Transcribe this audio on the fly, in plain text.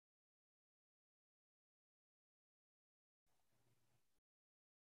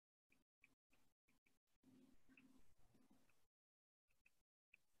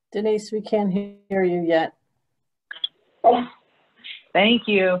Denise, we can't hear you yet. Thank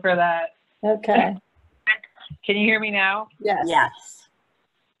you for that. Okay. Can you hear me now? Yes. Yes.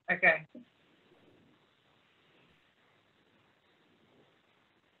 Okay.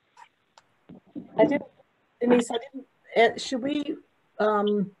 Denise, should we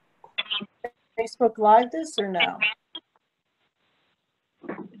Facebook Live this or no?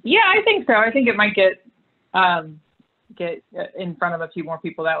 Yeah, I think so. I think it might get in front of a few more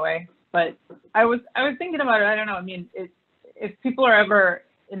people that way. But I was thinking about it. I don't know. I mean, if people are ever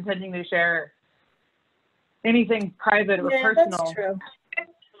intending to share anything private or personal, that's true.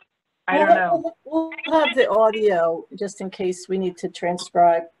 I don't know. We'll have the audio just in case we need to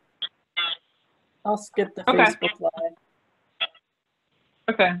transcribe. I'll skip the Facebook Live.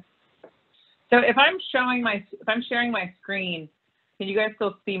 Okay. So if I'm sharing my screen, can you guys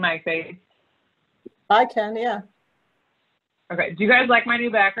still see my face? I can, yeah. Okay. Do you guys like my new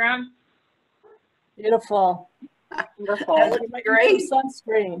background? Beautiful. Wonderful. That looks great.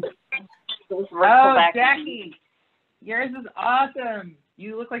 Sunscreen. Oh, Jackie, yours is awesome.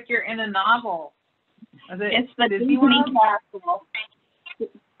 You look like you're in a novel. It's the Disney Castle.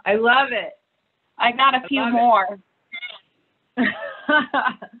 I love it. I got a few more.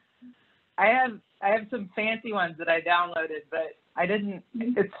 I have some fancy ones that I downloaded, but I didn't.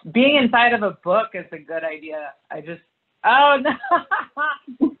 It's being inside of a book is a good idea. Oh no,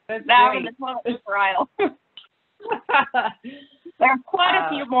 that was a total trial. There are quite a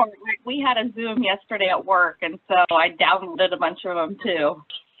few more. We had a Zoom yesterday at work, and so I downloaded a bunch of them too.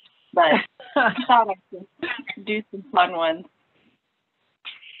 But I thought I could do some fun ones.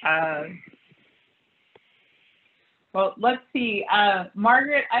 Well, let's see.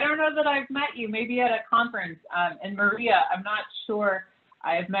 Margaret, I don't know that I've met you, maybe at a conference. And Maria, I'm not sure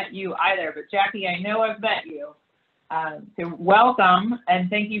I've met you either, but Jackie, I know I've met you. So welcome, and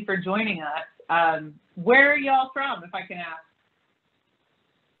thank you for joining us. Where are y'all from, if I can ask?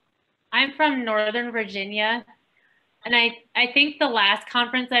 I'm from Northern Virginia, and I think the last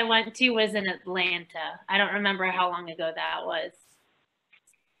conference I went to was in Atlanta. I don't remember how long ago that was.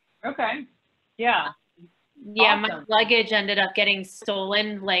 Okay. Yeah. Yeah, awesome. My luggage ended up getting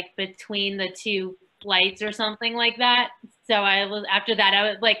stolen like between the two flights or something like that. So after that I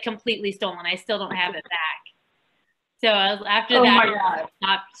was like completely stolen. I still don't have it back. So after that I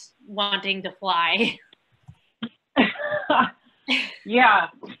stopped wanting to fly. Yeah,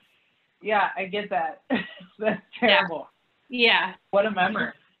 I get that. That's terrible. Yeah. What a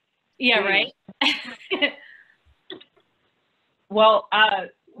memory. Yeah, right. Well,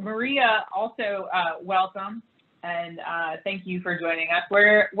 Maria, also welcome, and thank you for joining us.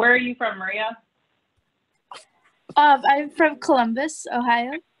 Where are you from, Maria? I'm from Columbus,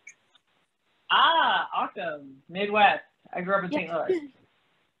 Ohio. Ah, awesome. Midwest. I grew up in St. Louis.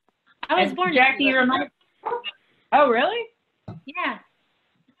 I was born Jackie, you remember? Oh, really? Yeah.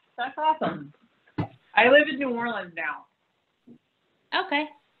 That's awesome. I live in New Orleans now. Okay.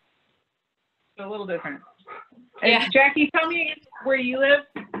 So a little different. Yeah. And Jackie, tell me where you live.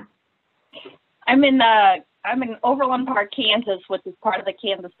 I'm in Overland Park, Kansas, which is part of the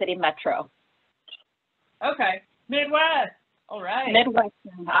Kansas City Metro. Okay. Midwest. All right. Midwest.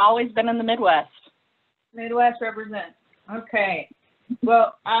 I've always been in the Midwest. Midwest represent. Okay.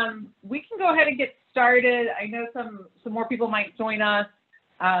 Well, we can go ahead and get started. I know some more people might join us,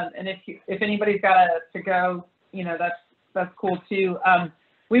 and if anybody's got to go, that's cool too.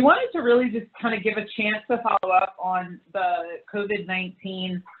 We wanted to really just kind of give a chance to follow up on the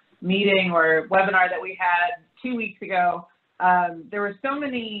COVID-19 meeting or webinar that we had 2 weeks ago. There were so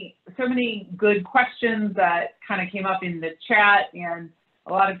many good questions that kind of came up in the chat and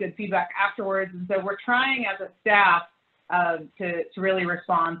a lot of good feedback afterwards. And so we're trying as a staff to really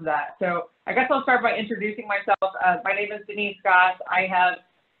respond to that. So I guess I'll start by introducing myself. My name is Denise Scott. I have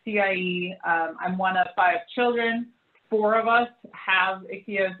CIE. I'm one of 5 children. 4 of us have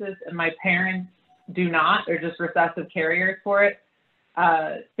ichthyosis, and my parents do not. They're just recessive carriers for it.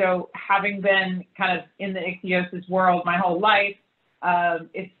 So having been kind of in the ichthyosis world my whole life,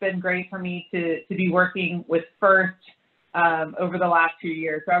 it's been great for me to be working with FIRST over the last 2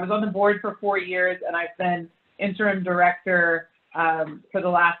 years. So I was on the board for 4 years, and I've been interim director for the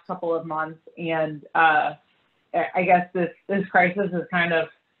last couple of months. And I guess this crisis is kind of,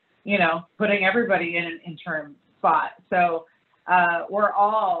 putting everybody in an interim spot. So we're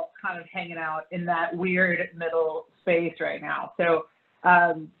all kind of hanging out in that weird middle space right now. So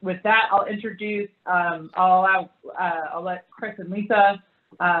with that, I'll introduce, I'll let Chris and Lisa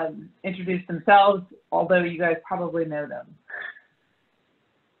introduce themselves, although you guys probably know them.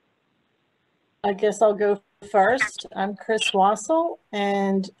 I guess I'll go First. I'm Chris Wassel,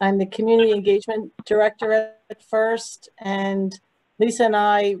 and I'm the Community Engagement Director at First. And Lisa and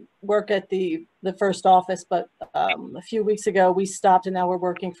I work at the First office, but a few weeks ago we stopped and now we're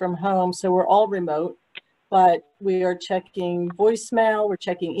working from home. So we're all remote, but we are checking voicemail, we're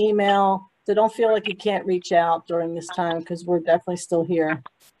checking email. So don't feel like you can't reach out during this time because we're definitely still here,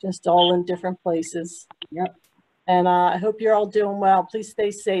 just all in different places. Yep. And I hope you're all doing well. Please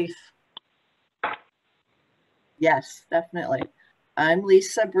stay safe. Yes, definitely. I'm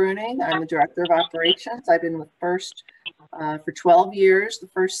Lisa Bruning. I'm the Director of Operations. I've been with First for 12 years. The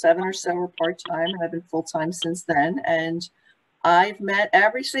first 7 or so were part-time, and I've been full-time since then. And I've met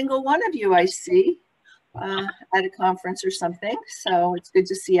every single one of you I see at a conference or something. So it's good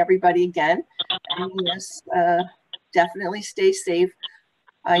to see everybody again. And yes, definitely stay safe.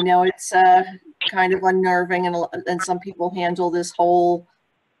 I know it's kind of unnerving, and some people handle this whole,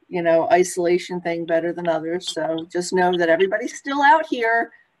 isolation thing better than others. So just know that everybody's still out here,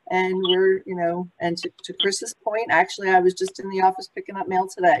 and we're, and to Chris's point, actually, I was just in the office picking up mail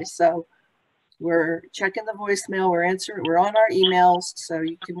today. So we're checking the voicemail, we're answering, we're on our emails, so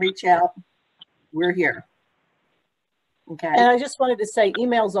you can reach out. We're here. Okay. And I just wanted to say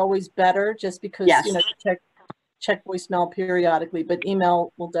email's always better just because, Yes. check voicemail periodically, but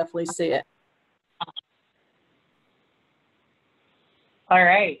email will definitely see it. All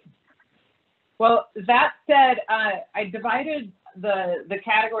right. Well, that said, I divided the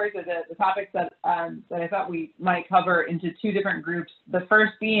categories of the topics that I thought we might cover into 2 different groups. The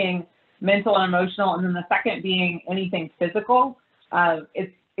first being mental and emotional, and then the second being anything physical.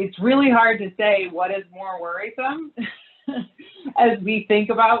 It's really hard to say what is more worrisome as we think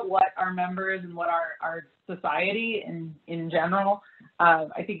about what our members and what our society in general.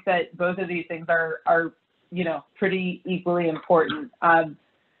 I think that both of these things are pretty equally important.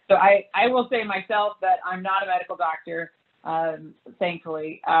 So I will say myself that I'm not a medical doctor,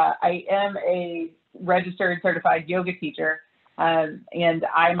 thankfully. I am a registered certified yoga teacher, and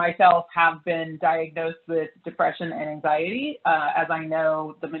I myself have been diagnosed with depression and anxiety, as I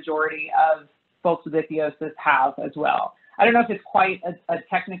know the majority of folks with ichthyosis have as well. I don't know if it's quite a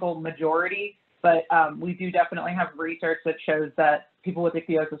technical majority, but we do definitely have research that shows that people with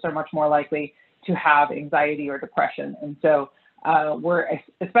ichthyosis are much more likely to have anxiety or depression. And so we're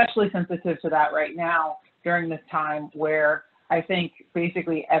especially sensitive to that right now during this time where I think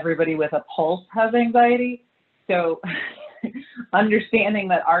basically everybody with a pulse has anxiety. So understanding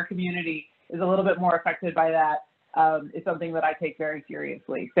that our community is a little bit more affected by that is something that I take very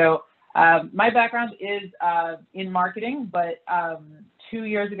seriously. So my background is in marketing, but 2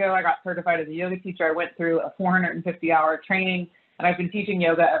 years ago I got certified as a yoga teacher. I went through a 450-hour training, and I've been teaching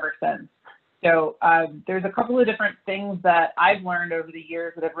yoga ever since. So there's a couple of different things that I've learned over the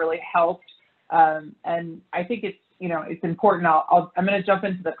years that have really helped, and I think it's important. I'm going to jump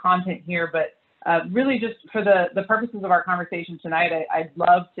into the content here, but really just for the purposes of our conversation tonight, I'd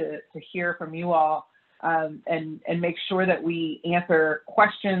love to hear from you all and make sure that we answer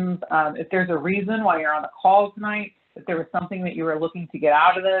questions. If there's a reason why you're on the call tonight, if there was something that you were looking to get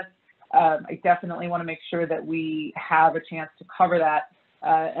out of this, I definitely want to make sure that we have a chance to cover that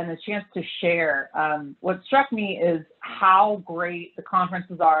and a chance to share. What struck me is how great the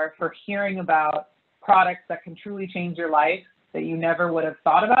conferences are for hearing about products that can truly change your life that you never would have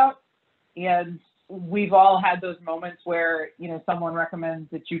thought about. And we've all had those moments where, someone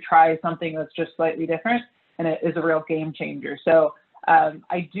recommends that you try something that's just slightly different, and it is a real game changer. So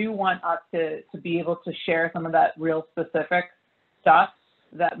I do want us to be able to share some of that real specific stuff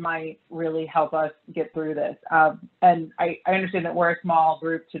that might really help us get through this. And I understand that we're a small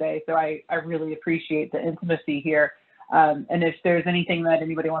group today, so I really appreciate the intimacy here. And if there's anything that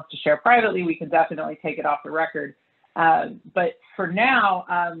anybody wants to share privately, we can definitely take it off the record. But for now,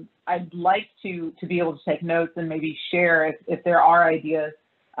 I'd like to be able to take notes and maybe share if there are ideas.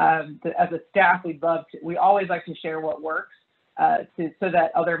 As a staff, we always like to share what works so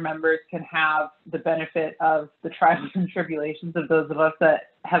that other members can have the benefit of the trials and tribulations of those of us that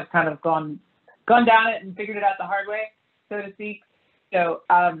have kind of gone down it and figured it out the hard way, so to speak. So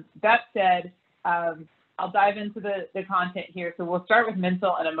that said, I'll dive into the content here. So we'll start with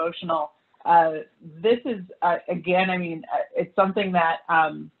mental and emotional. This is, again, it's something that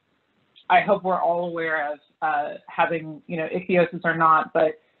I hope we're all aware of, having, ichthyosis or not,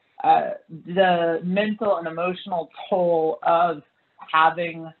 but the mental and emotional toll of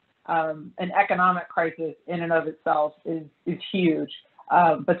having an economic crisis in and of itself is huge.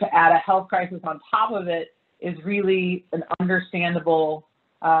 But to add a health crisis on top of it is really an understandable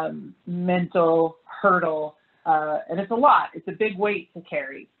mental hurdle, and it's a lot. It's a big weight to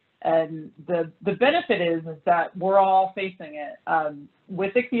carry. And the benefit is that we're all facing it.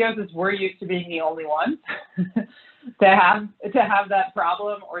 With ichthyosis, we're used to being the only ones to have that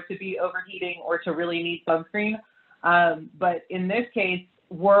problem, or to be overheating, or to really need sunscreen. But in this case,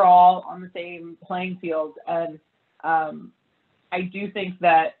 we're all on the same playing field. And I do think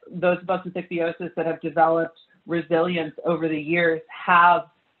that those of us with ichthyosis that have developed resilience over the years have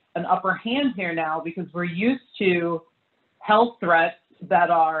an upper hand here now, because we're used to health threats that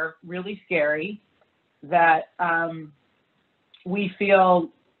are really scary, that we feel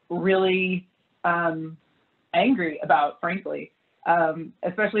really angry about, frankly.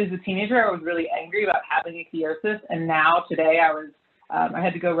 Especially as a teenager, I was really angry about having ichthyosis. And now today I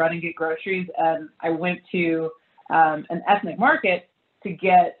had to go run and get groceries, and I went to an ethnic market to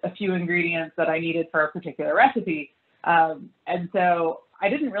get a few ingredients that I needed for a particular recipe. And so I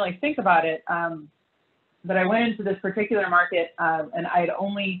didn't really think about it, but I went into this particular market, and I've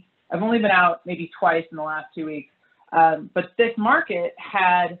only been out maybe twice in the last 2 weeks. But this market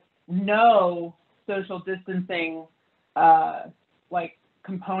had no social distancing like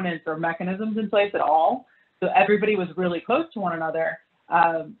components or mechanisms in place at all. So everybody was really close to one another,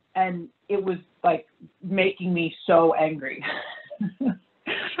 and it was like making me so angry.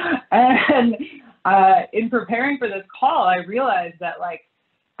 And in preparing for this call, I realized that, like,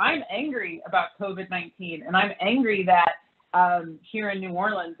 I'm angry about COVID-19, and I'm angry that here in New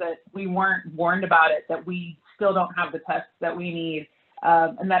Orleans that we weren't warned about it, that we still don't have the tests that we need,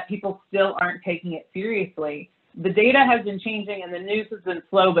 and that people still aren't taking it seriously. The data has been changing and the news has been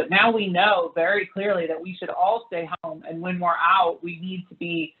slow, but now we know very clearly that we should all stay home, and when we're out, we need to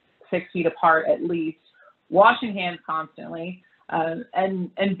be 6 feet apart at least, washing hands constantly,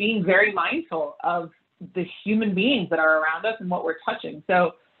 and being very mindful of the human beings that are around us and what we're touching.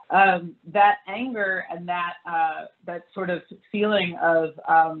 So that anger and that sort of feeling of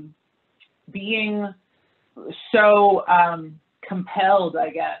being so compelled, I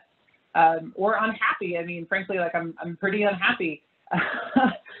guess, or unhappy. I mean, frankly, like I'm pretty unhappy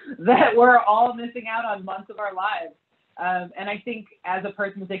that we're all missing out on months of our lives. And I think as a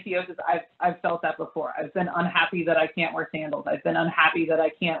person with ichthyosis, I've felt that before. I've been unhappy that I can't wear sandals. I've been unhappy that I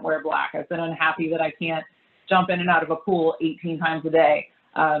can't wear black. I've been unhappy that I can't jump in and out of a pool 18 times a day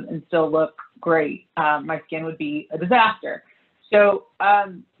and still look great. My skin would be a disaster. So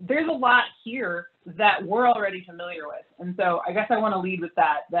there's a lot here that we're already familiar with. And so I guess I want to lead with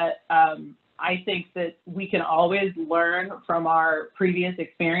that I think that we can always learn from our previous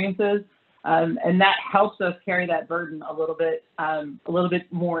experiences. And that helps us carry that burden a little bit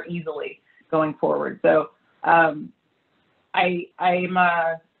more easily going forward. So I'm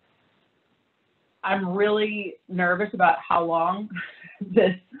really nervous about how long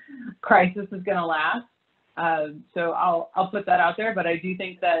this crisis is going to last. So I'll put that out there, but I do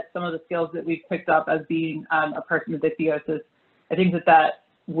think that some of the skills that we've picked up as being a person with ichthyosis, I think that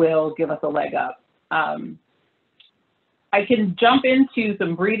will give us a leg up. I can jump into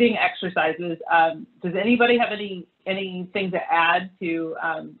some breathing exercises. Does anybody have anything to add to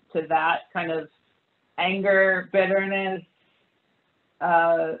that kind of anger, bitterness,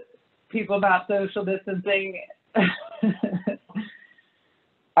 people not social distancing?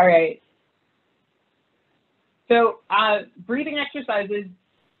 All right. So breathing exercises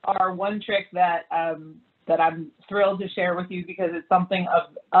are one trick that I'm thrilled to share with you, because it's something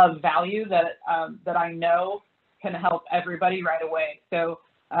of value that I know can help everybody right away. So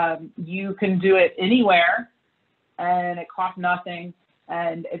you can do it anywhere, and it costs nothing,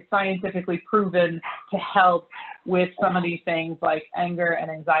 and it's scientifically proven to help with some of these things like anger and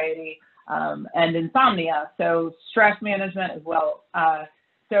anxiety and insomnia, so stress management as well.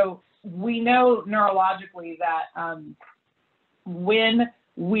 So we know neurologically that when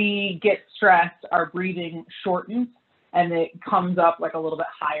we get stressed, our breathing shortens and it comes up like a little bit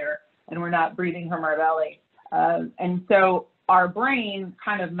higher, and we're not breathing from our belly. And so our brain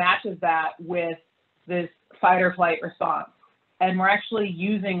kind of matches that with this fight or flight response. And we're actually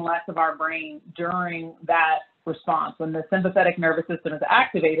using less of our brain during that response. When the sympathetic nervous system is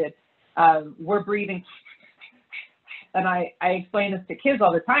activated, we're breathing. And I explain this to kids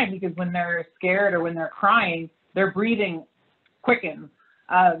all the time, because when they're scared or when they're crying, their breathing quickens.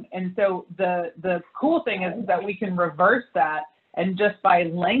 And so the cool thing is that we can reverse that, and just by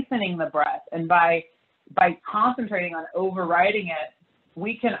lengthening the breath and by concentrating on overriding it,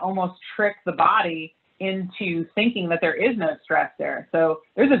 we can almost trick the body into thinking that there is no stress there. So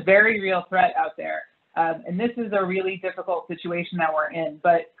there's a very real threat out there. And this is a really difficult situation that we're in.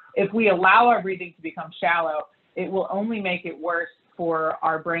 But if we allow our breathing to become shallow, it will only make it worse for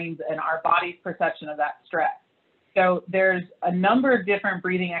our brains and our body's perception of that stress. So there's a number of different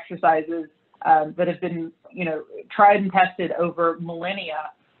breathing exercises that have been, tried and tested over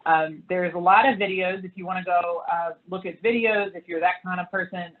millennia. There's a lot of videos. If you want to go look at videos, if you're that kind of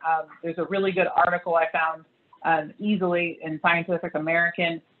person, there's a really good article I found easily in Scientific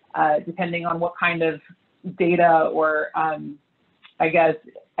American, depending on what kind of data or, I guess,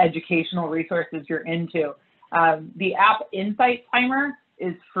 educational resources you're into. The app Insight Timer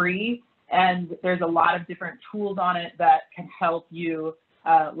is free, and there's a lot of different tools on it that can help you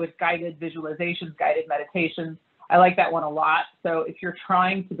with guided visualizations, guided meditations. I like that one a lot. So if you're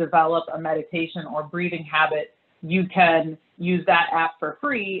trying to develop a meditation or breathing habit, you can use that app for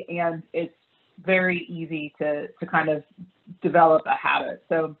free, and it's very easy to kind of develop a habit.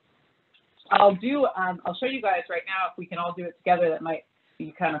 So I'll show you guys right now if we can all do it together. That might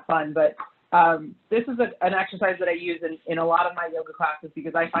be kind of fun, but this is an exercise that I use in a lot of my yoga classes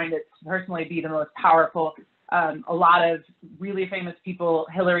because I find it to personally be the most powerful. A lot of really famous people,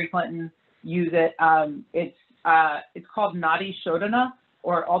 Hillary Clinton, use it. It's called Nadi Shodhana,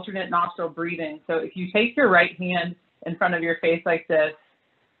 or alternate nostril breathing. So if you take your right hand in front of your face like this,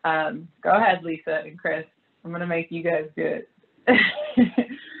 go ahead, Lisa and Chris. I'm gonna make you guys do it.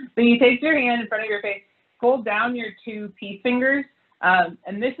 So you take your hand in front of your face, hold down your two peace fingers,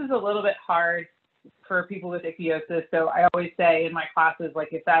 and this is a little bit hard for people with ichthyosis. So I always say in my classes, like,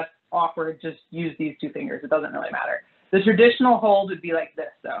 if that's awkward, just use these two fingers. It doesn't really matter. The traditional hold would be like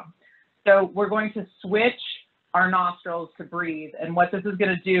this, though. So we're going to switch our nostrils to breathe. And what this is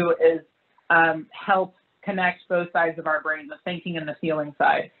going to do is help connect both sides of our brain, the thinking and the feeling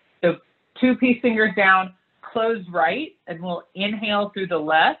side. So two peace fingers down, close right, and we'll inhale through the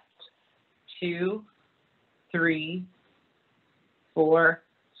left. 2, 3, 4.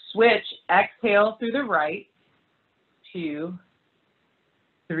 Switch, exhale through the right. 2,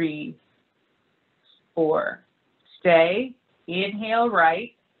 3, 4. Stay, inhale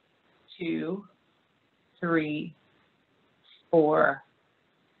right. 2, 3, 4,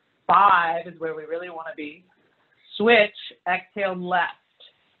 5 is where we really want to be. Switch, exhale left.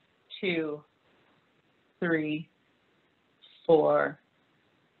 2, 3, 4,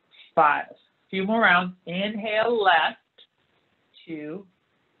 5. A few more rounds. Inhale left. 2,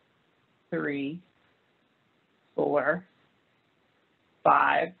 3, 4,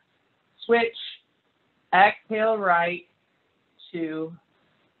 5. Switch, exhale right. 2,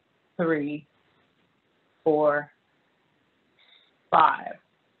 3, 4, 5.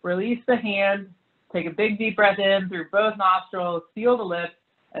 Release the hand. Take a big deep breath in through both nostrils. Seal the lips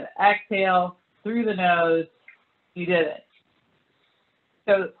and exhale through the nose. You did it.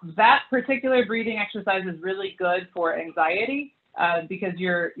 So that particular breathing exercise is really good for anxiety because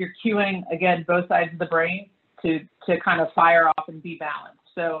you're cueing, again, both sides of the brain to kind of fire off and be balanced.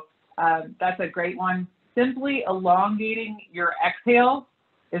 So that's a great one. Simply elongating your exhale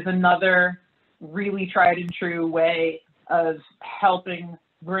is another really tried and true way of helping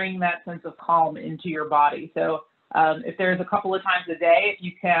bring that sense of calm into your body. So if there's a couple of times a day, if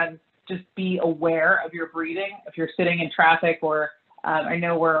you can just be aware of your breathing, if you're sitting in traffic, or I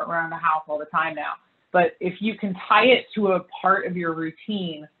know we're around the house all the time now, but if you can tie it to a part of your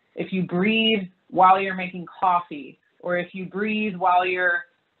routine, if you breathe while you're making coffee, or if you breathe while you're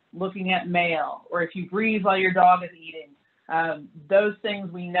looking at mail, or if you breathe while your dog is eating, those things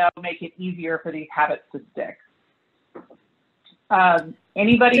we know make it easier for these habits to stick.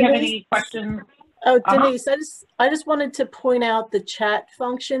 Anybody Denise? have any questions? Oh, Denise, I just wanted to point out the chat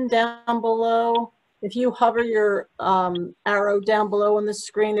function down below. If you hover your arrow down below on the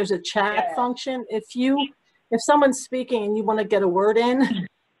screen, there's a chat function. If someone's speaking and you want to get a word in,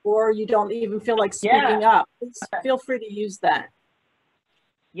 or you don't even feel like speaking up, please feel free to use that.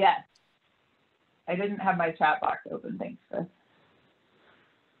 Yes. I didn't have my chat box open, thanks, Chris.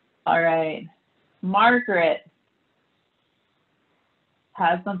 All right. Margaret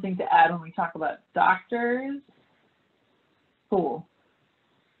has something to add when we talk about doctors. Cool.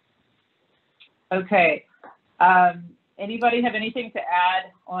 Okay. Anybody have anything to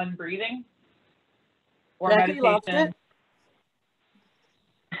add on breathing or Jackie meditation? Loved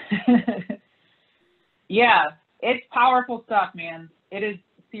it. Yeah, it's powerful stuff, man. It is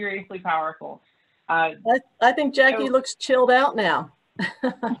seriously powerful. I think Jackie looks chilled out now.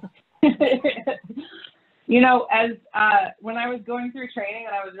 You know, as when I was going through training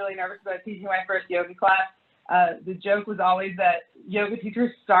and I was really nervous about teaching my first yoga class, the joke was always that yoga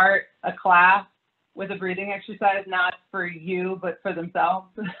teachers start a class with a breathing exercise, not for you, but for themselves.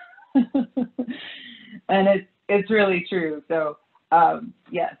 And it's really true. So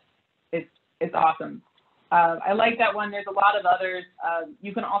yes, it's awesome. I like that one. There's a lot of others.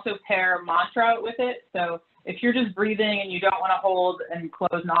 You can also pair mantra with it. So if you're just breathing and you don't want to hold and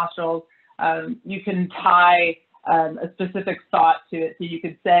close nostrils, you can tie a specific thought to it. So you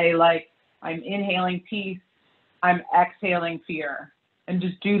could say, like, I'm inhaling peace, I'm exhaling fear, and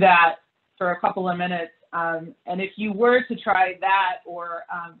just do that for a couple of minutes. And if you were to try that, or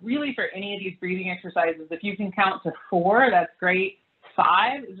really for any of these breathing exercises, if you can count to 4, that's great.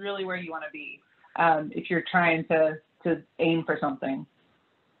 5 is really where you want to be if you're trying to aim for something.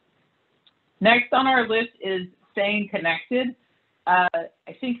 Next on our list is staying connected. I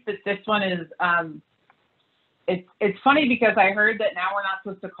think that this one is, it's funny because I heard that now we're not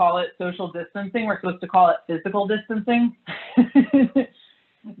supposed to call it social distancing, we're supposed to call it physical distancing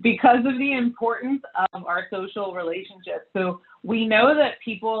because of the importance of our social relationships. So we know that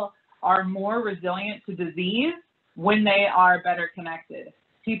people are more resilient to disease when they are better connected.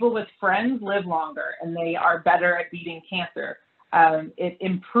 People with friends live longer and they are better at beating cancer. It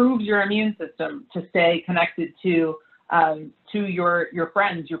improves your immune system to stay connected to your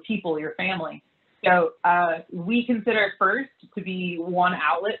friends, your people, your family. So we consider FIRST to be one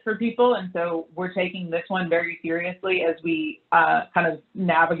outlet for people, and so we're taking this one very seriously as we kind of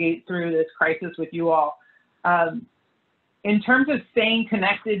navigate through this crisis with you all. In terms of staying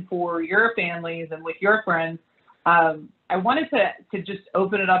connected for your families and with your friends, I wanted to just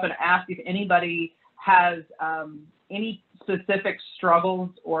open it up and ask if anybody has any specific struggles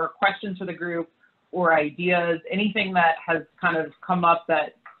or questions for the group or ideas, anything that has kind of come up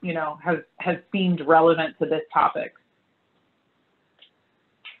that, you know, has seemed relevant to this topic.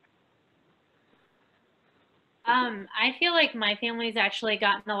 I feel like my family's actually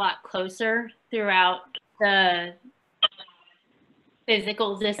gotten a lot closer throughout the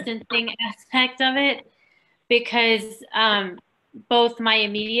physical distancing aspect of it, because both my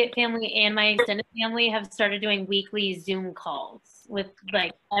immediate family and my extended family have started doing weekly Zoom calls with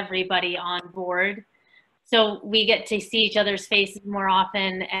like everybody on board. So we get to see each other's faces more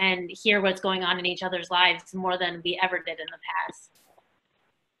often and hear what's going on in each other's lives more than we ever did in the past.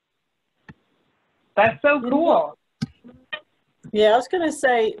 That's so cool. Yeah, I was going to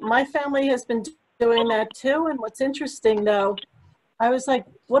say, my family has been doing that too. And what's interesting though, I was like,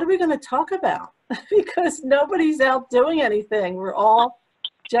 what are we going to talk about? Because nobody's out doing anything. We're all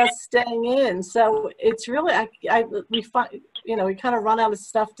just staying in. So it's really, we find, you know, we kind of run out of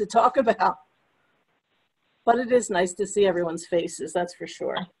stuff to talk about. But it is nice to see everyone's faces, that's for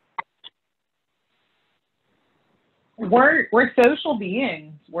sure. We're social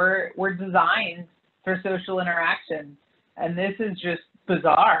beings. We're designed for social interaction, and this is just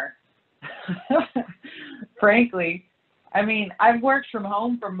bizarre. Frankly, I mean, I've worked from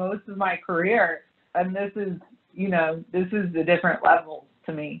home for most of my career, and this is, you know, this is a different level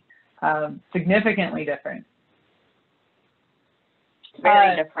to me, significantly different.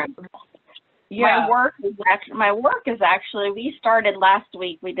 Very different. Yeah. My work is actually, we started last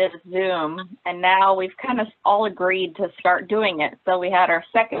week, we did Zoom, and now we've kind of all agreed to start doing it. So we had our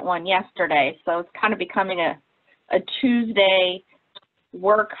second one yesterday. So it's kind of becoming a Tuesday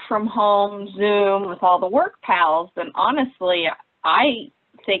work from home Zoom with all the work pals. And honestly, I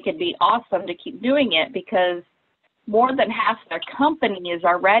think it'd be awesome to keep doing it because more than half their company is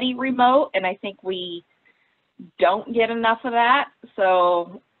already remote, and I think we don't get enough of that.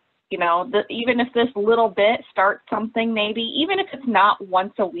 So, you know, even if this little bit starts something, maybe, even if it's not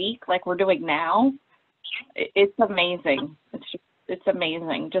once a week like we're doing now, it's amazing. It's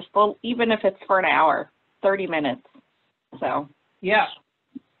amazing. Just even if it's for an hour, 30 minutes. So. Yeah.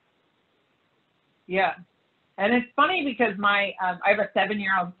 Yeah. And it's funny because I have a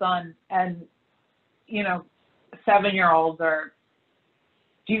 7-year-old son, and, you know, 7-year-olds are,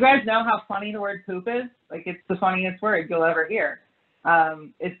 do you guys know how funny the word poop is? Like, it's the funniest word you'll ever hear.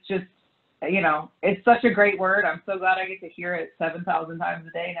 It's just, you know, it's such a great word. I'm so glad I get to hear it 7,000 times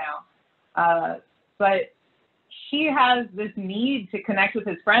a day now. But he has this need to connect with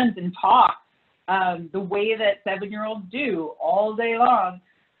his friends and talk the way that 7-year-olds do all day long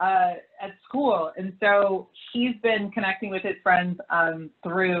at school. And so he's been connecting with his friends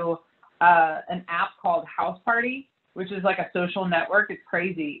through an app called House Party, which is like a social network. It's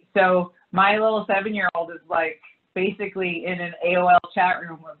crazy. So my little 7-year-old is like basically in an AOL chat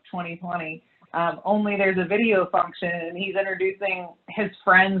room of 2020, only there's a video function, and he's introducing his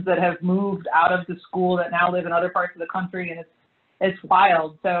friends that have moved out of the school that now live in other parts of the country, and it's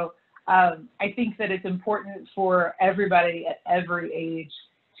wild. So I think that it's important for everybody at every age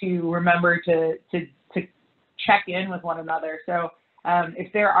to remember to check in with one another. So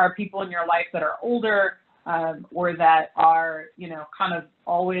if there are people in your life that are older or that are, you know, kind of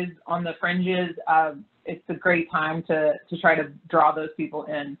always on the fringes, it's a great time to try to draw those people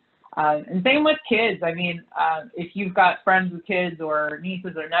in. And same with kids. I mean, if you've got friends with kids or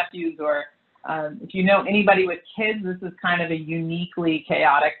nieces or nephews, or if you know anybody with kids, this is kind of a uniquely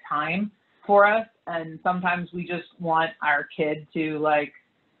chaotic time for us. And sometimes we just want our kid to like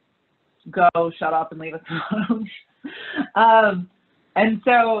go, shut up, and leave us alone. And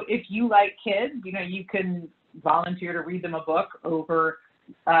so if you like kids, you know, you can volunteer to read them a book over,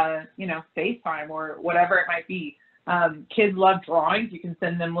 you know, FaceTime or whatever it might be. Kids love drawings. You can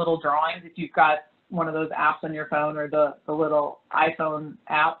send them little drawings if you've got one of those apps on your phone or the little iPhone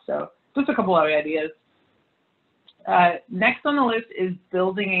app. So just a couple of ideas. Next on the list is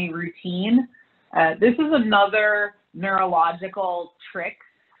building a routine. This is another neurological trick.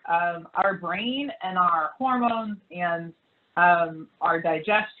 Our brain and our hormones and our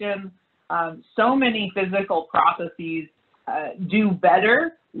digestion, so many physical processes do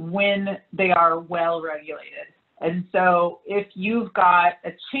better when they are well regulated. And so if you've got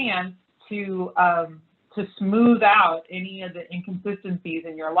a chance to smooth out any of the inconsistencies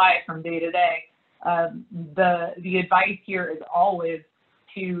in your life from day to day, the advice here is always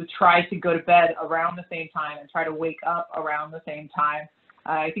to try to go to bed around the same time and try to wake up around the same time.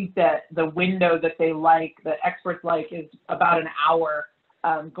 I think that the window that they like, that experts like, is about an hour,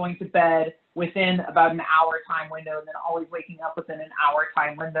 going to bed within about an hour time window, and then always waking up within an hour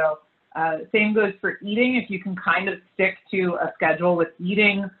time window. Same goes for eating. If you can kind of stick to a schedule with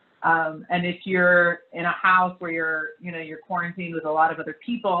eating, and if you're in a house where you're quarantined with a lot of other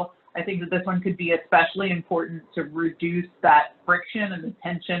people, I think that this one could be especially important to reduce that friction and the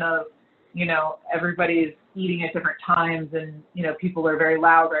tension of, you know, everybody's eating at different times, and, you know, people are very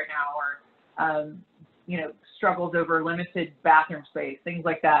loud right now, or, you know, struggles over limited bathroom space, things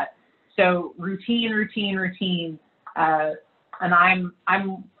like that. So routine. And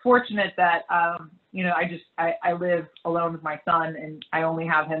I'm fortunate that, you know, I live alone with my son, and I only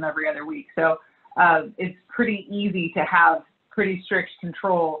have him every other week. So it's pretty easy to have pretty strict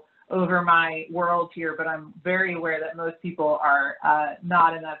control over my world here, but I'm very aware that most people are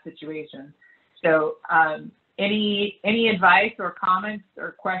not in that situation. So any advice or comments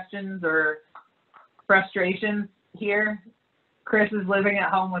or questions or frustrations here? Chris is living at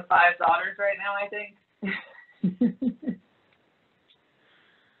home with 5 daughters right now, I think.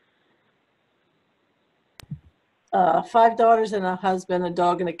 5 daughters and a husband, a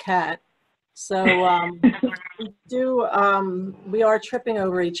dog, and a cat. So we are tripping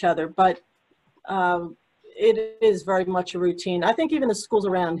over each other, but it is very much a routine. I think even the schools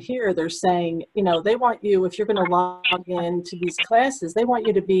around here, they're saying, you know, they want you, if you're going to log into these classes, they want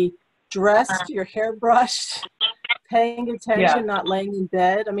you to be dressed, your hair brushed, paying attention, not laying in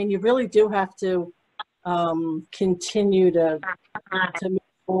bed. I mean, you really do have to continue to move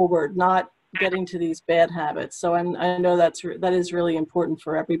forward, not getting to these bad habits. So I know that is really important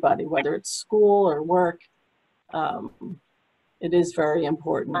for everybody, whether it's school or work. It is very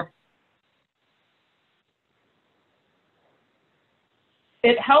important.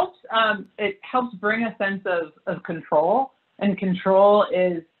 It helps bring a sense of control, and control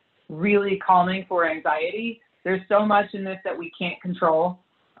is really calming for anxiety. There's so much in this that we can't control,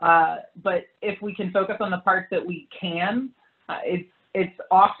 but if we can focus on the parts that we can, it's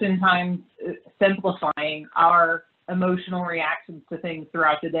oftentimes simplifying our emotional reactions to things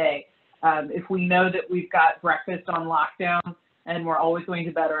throughout the day. If we know that we've got breakfast on lockdown and we're always going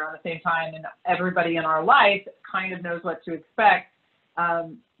to bed around the same time, and everybody in our life kind of knows what to expect.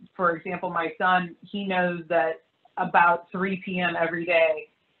 For example, my son, he knows that about 3 p.m. every day,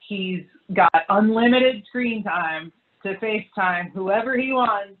 he's got unlimited screen time to FaceTime whoever he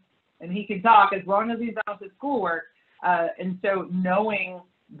wants, and he can talk as long as he's done with his schoolwork. And so knowing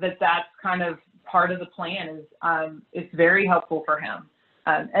that that's kind of part of the plan is it's very helpful for him.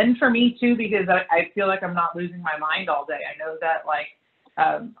 And for me too, because I feel like I'm not losing my mind all day. I know that, like,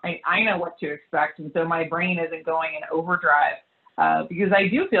 I know what to expect, and so my brain isn't going in overdrive, because I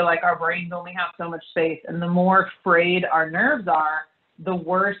do feel like our brains only have so much space, and the more frayed our nerves are, the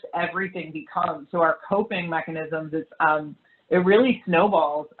worse everything becomes. So our coping mechanisms, it really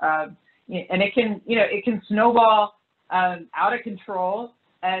snowballs, and it can snowball out of control.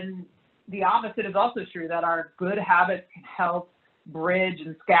 And the opposite is also true, that our good habits can help bridge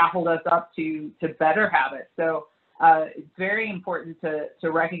and scaffold us up to better habits. So it's very important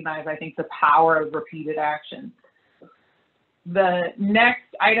to recognize, I think, the power of repeated action. The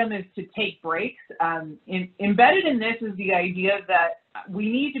next item is to take breaks. Embedded in this is the idea that we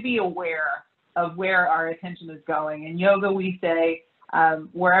need to be aware of where our attention is going. In yoga, we say,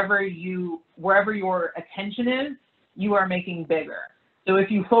 wherever your attention is, you are making bigger. So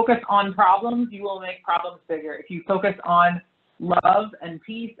if you focus on problems, you will make problems bigger. If you focus on love and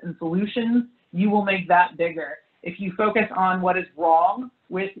peace and solutions, you will make that bigger. If you focus on what is wrong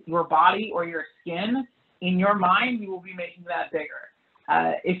with your body or your skin, in your mind, you will be making that bigger.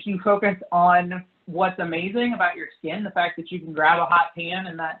 If you focus on what's amazing about your skin, the fact that you can grab a hot pan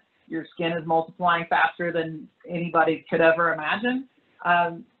and that your skin is multiplying faster than anybody could ever imagine,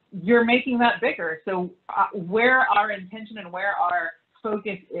 you're making that bigger. So where our intention and where our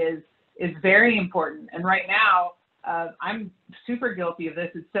focus is very important. And right now, I'm super guilty of this.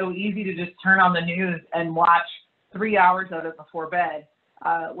 It's so easy to just turn on the news and watch 3 hours of it before bed,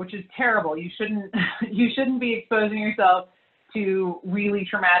 which is terrible. You shouldn't be exposing yourself to really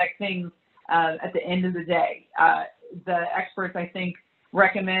traumatic things at the end of the day. The experts, I think,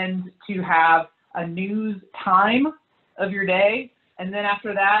 recommend to have a news time of your day, and then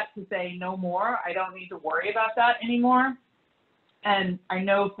after that to say no more. I don't need to worry about that anymore. And I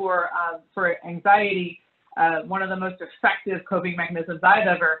know for anxiety, one of the most effective coping mechanisms I've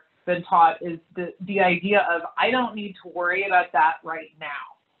ever been taught is the idea of I don't need to worry about that right now.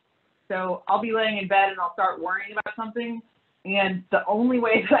 So I'll be laying in bed and I'll start worrying about something, and the only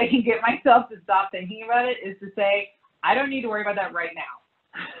way that I can get myself to stop thinking about it is to say, I don't need to worry about that right now.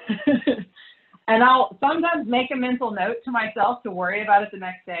 And I'll sometimes make a mental note to myself to worry about it the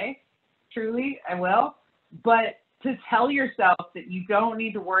next day. Truly, I will. But to tell yourself that you don't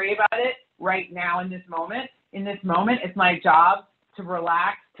need to worry about it right now in this moment. In this moment, it's my job to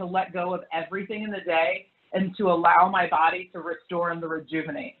relax, to let go of everything in the day, and to allow my body to restore and to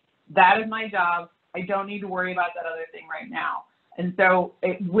rejuvenate. That is my job. I don't need to worry about that other thing right now. And so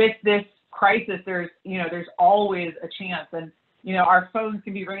with this crisis, there's always a chance. And, our phones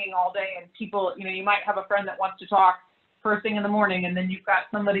can be ringing all day, and people, you might have a friend that wants to talk first thing in the morning, and then you've got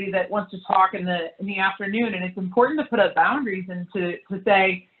somebody that wants to talk in the afternoon. And it's important to put up boundaries and to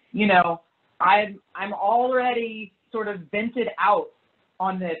say, I'm already sort of vented out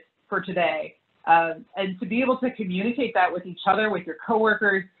on this for today. And to be able to communicate that with each other, with your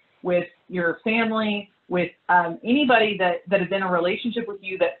coworkers, with your family, with anybody that is in a relationship with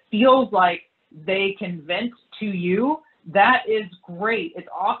you that feels like they can vent to you, that is great. It's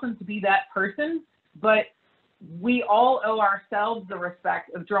awesome to be that person, but we all owe ourselves the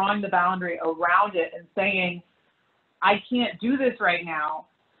respect of drawing the boundary around it and saying, I can't do this right now.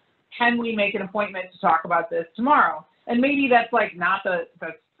 Can we make an appointment to talk about this tomorrow? And maybe that's like not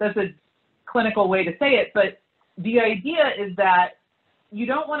that's a clinical way to say it, but the idea is that you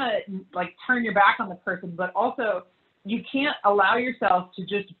don't want to like turn your back on the person, but also you can't allow yourself to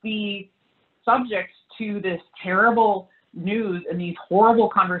just be subject to this terrible news and these horrible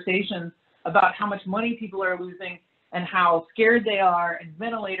conversations about how much money people are losing and how scared they are, and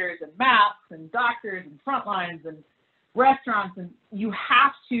ventilators and masks and doctors and front lines and restaurants. And you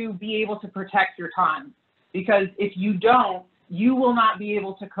have to be able to protect your time, because if you don't, you will not be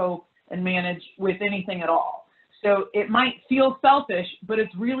able to cope and manage with anything at all. So it might feel selfish, but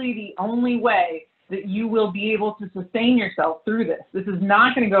it's really the only way that you will be able to sustain yourself through this. This is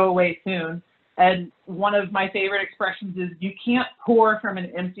not going to go away soon. And one of my favorite expressions is you can't pour from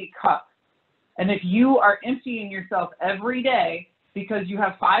an empty cup. And if you are emptying yourself every day because you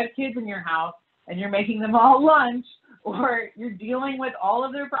have 5 kids in your house and you're making them all lunch, or you're dealing with all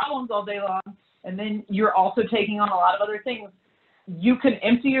of their problems all day long, and then you're also taking on a lot of other things, you can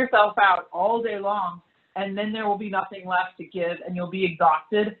empty yourself out all day long, and then there will be nothing left to give, and you'll be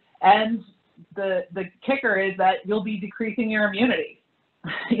exhausted. And the kicker is that you'll be decreasing your immunity.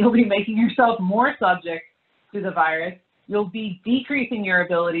 You'll be making yourself more subject to the virus. You'll be decreasing your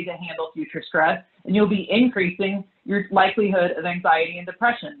ability to handle future stress, and you'll be increasing your likelihood of anxiety and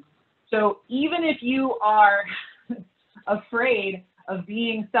depression. So even if you are afraid of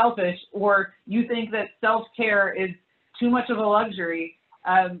being selfish, or you think that self-care is too much of a luxury,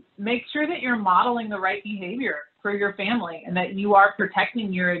 make sure that you're modeling the right behavior for your family, and that you are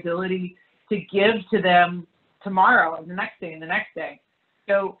protecting your ability to give to them tomorrow and the next day and the next day.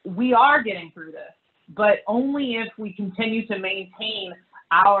 So we are getting through this, but only if we continue to maintain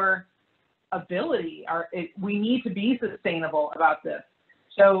our ability. We need to be sustainable about this.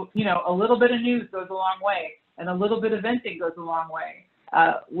 So, a little bit of news goes a long way, and a little bit of venting goes a long way.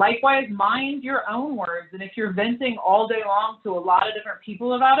 Likewise, mind your own words. And if you're venting all day long to a lot of different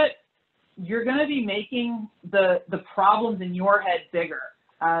people about it, you're going to be making the problems in your head bigger.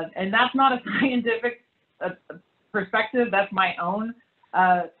 And that's not a scientific perspective. That's my own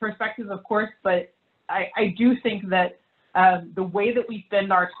perspective, of course. But I do think that the way that we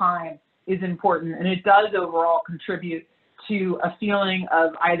spend our time is important, and it does overall contribute to a feeling of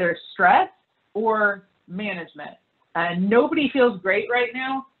either stress or management. And nobody feels great right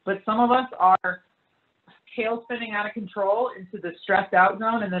now, but some of us are tail spinning out of control into the stressed out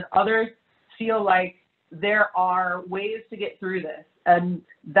zone, and then others feel like there are ways to get through this, and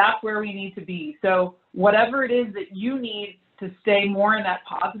that's where we need to be. So whatever it is that you need to stay more in that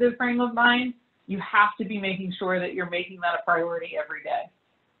positive frame of mind, you have to be making sure that you're making that a priority every day.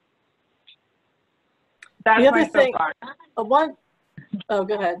 That's The other my thing, soapbox. Oh,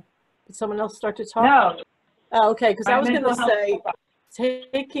 go ahead. Did someone else start to talk? No. Oh, okay, because I was my going to mental health say,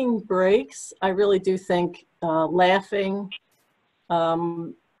 taking breaks, I really do think laughing,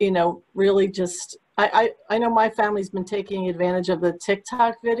 really just, I know my family's been taking advantage of the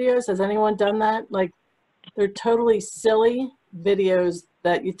TikTok videos. Has anyone done that? Like, they're totally silly videos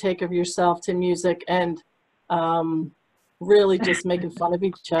that you take of yourself to music and really just making fun of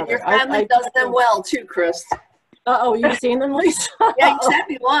each other. Your family does them well too, Chris. Oh, you've seen them, Lisa? Yeah, you sent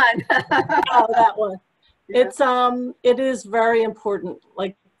me one. Oh, that one. It is very important.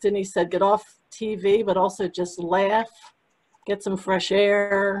 Like Denise said, get off TV, but also just laugh, get some fresh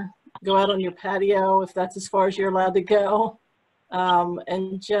air, go out on your patio if that's as far as you're allowed to go,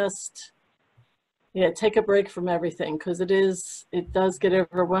 and just, take a break from everything, because it does get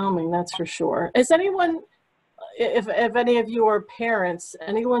overwhelming, that's for sure. Is anyone, if any of you are parents,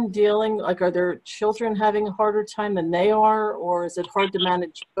 anyone dealing, like, are their children having a harder time than they are, or is it hard to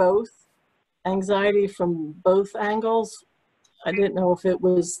manage both? Anxiety from both angles? I didn't know if it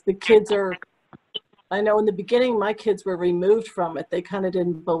was the kids are, I know in the beginning my kids were removed from it. They kind of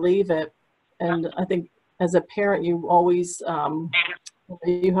didn't believe it. And I think as a parent, you always,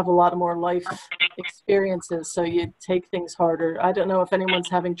 you have a lot more life experiences, so you take things harder. I don't know if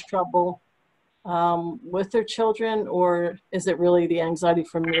anyone's having trouble with their children, or is it really the anxiety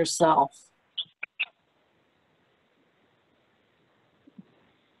from yourself?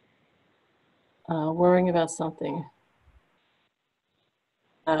 Worrying about something.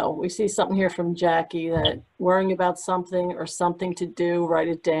 We see something here from Jackie, that worrying about something or something to do, write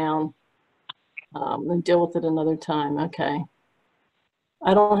it down, and deal with it another time. Okay.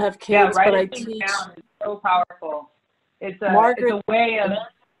 I don't have kids, but I teach. Down is so powerful. It's a, Margaret, it's a way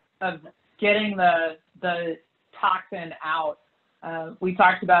of getting the toxin out. We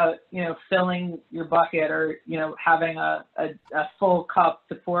talked about, filling your bucket, or, having a full cup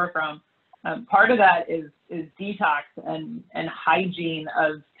to pour from. Part of that is detox and hygiene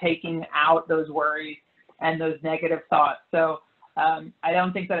of taking out those worries and those negative thoughts. So I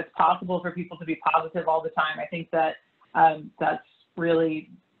don't think that it's possible for people to be positive all the time. I think that that's really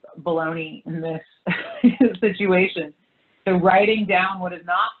baloney in this situation. So writing down what is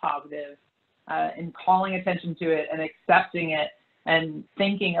not positive and calling attention to it and accepting it and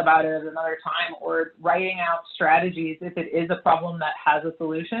thinking about it at another time, or writing out strategies if it is a problem that has a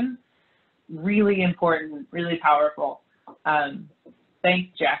solution. Really important, really powerful.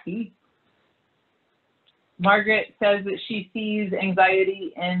 Thanks, Jackie. Margaret says that she sees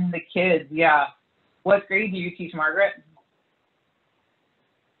anxiety in the kids. Yeah. What grade do you teach, Margaret?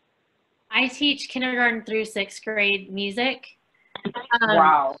 I teach kindergarten through 6th grade music.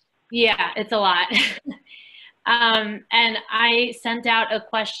 Wow. Yeah, it's a lot. And I sent out a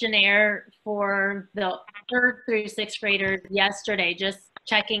questionnaire for the 3rd through 6th graders yesterday, just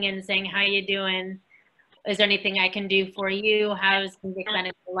checking in, saying, how you doing? Is there anything I can do for you? How's music been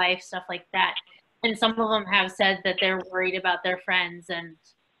in your life? Stuff like that. And some of them have said that they're worried about their friends and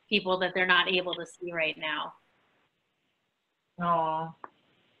people that they're not able to see right now. Oh.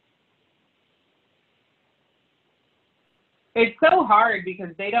 It's so hard because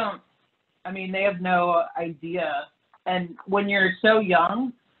they have no idea. And when you're so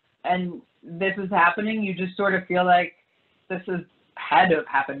young and this is happening, you just sort of feel like this has had to have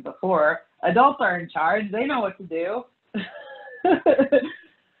happened before. Adults are in charge. They know what to do.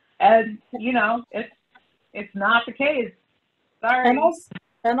 And, it's not the case. Sorry.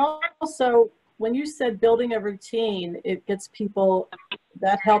 And also, when you said building a routine, it gets people,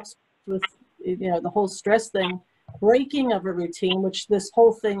 that helps with, the whole stress thing. Breaking of a routine, which this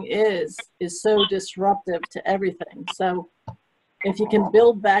whole thing is so disruptive to everything. So if you can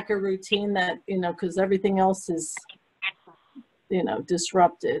build back a routine that, because everything else is,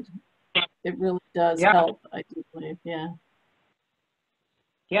 disrupted, it really does help, I do believe. Yeah.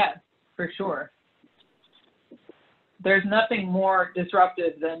 Yeah, for sure. There's nothing more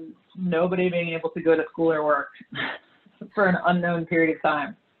disruptive than nobody being able to go to school or work for an unknown period of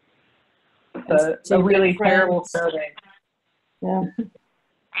time. It's a really terrible survey. Yeah.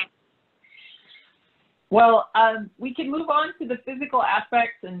 Well, we can move on to the physical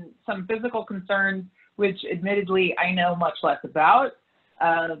aspects and some physical concerns, which admittedly I know much less about.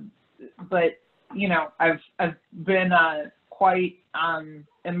 But you know, I've been quite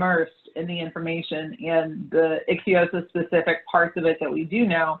immersed in the information, and the ichthyosis specific parts of it that we do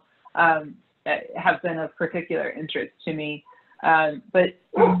know have been of particular interest to me. But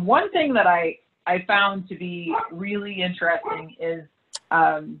one thing that I found to be really interesting is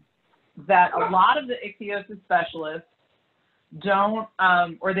that a lot of the ichthyosis specialists don't,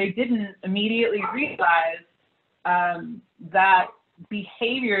 or they didn't immediately realize that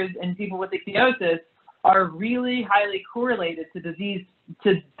behaviors in people with ichthyosis are really highly correlated to disease,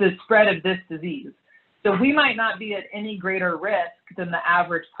 to the spread of this disease. So we might not be at any greater risk than the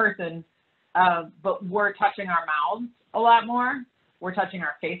average person, but we're touching our mouths a lot more. We're touching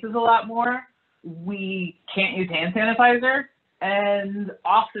our faces a lot more. We can't use hand sanitizer. And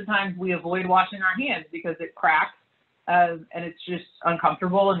oftentimes we avoid washing our hands because it cracks and it's just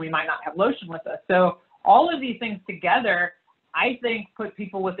uncomfortable, and we might not have lotion with us. So all of these things together, I think, put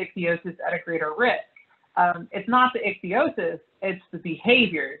people with ichthyosis at a greater risk. It's not the ichthyosis, it's the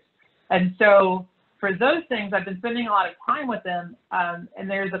behaviors. And so for those things, I've been spending a lot of time with them. And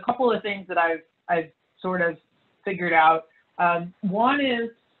there's a couple of things that I've sort of figured out. One is,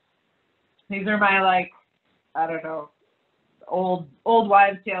 these are my, like, I don't know, old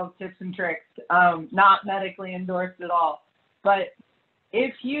wives' tales, tips and tricks, not medically endorsed at all. But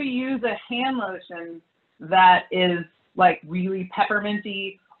if you use a hand lotion that is like really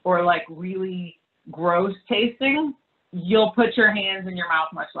pepperminty or like really gross tasting, you'll put your hands in your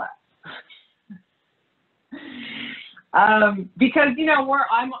mouth much less. Because, you know,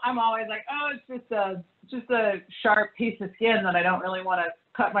 I'm always like, oh, it's just a sharp piece of skin that I don't really want to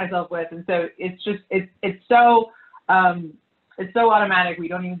cut myself with, and so it's so automatic we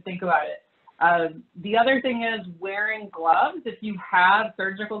don't even think about it. The other thing is wearing gloves. If you have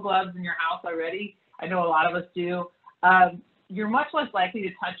surgical gloves in your house already, I know a lot of us do, you're much less likely to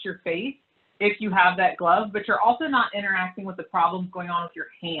touch your face if you have that glove, but you're also not interacting with the problems going on with your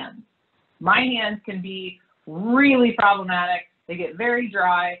hands. My hands can be really problematic. They get very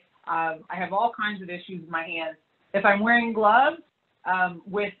dry. I have all kinds of issues with my hands. If I'm wearing gloves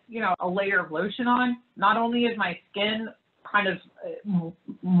with, you know, a layer of lotion on, not only is my skin kind of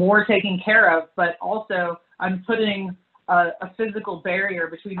more taken care of, but also I'm putting a physical barrier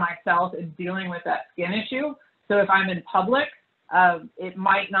between myself and dealing with that skin issue. So if I'm in public, it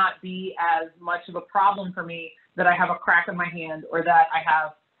might not be as much of a problem for me that I have a crack in my hand or that I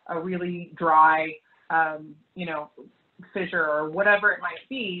have a really dry, you know, fissure or whatever it might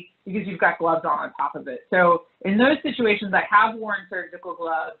be, because you've got gloves on top of it. So in those situations, I have worn surgical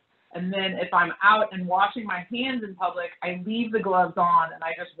gloves. And then if I'm out and washing my hands in public, I leave the gloves on and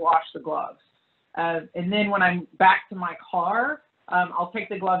I just wash the gloves. And then when I'm back to my car, I'll take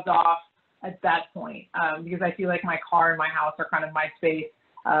the gloves off at that point, because I feel like my car and my house are kind of my space,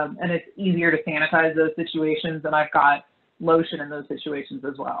 and it's easier to sanitize those situations, and I've got lotion in those situations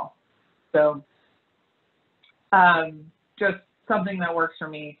as well. So just something that works for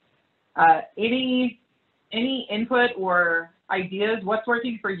me. Any input or ideas? What's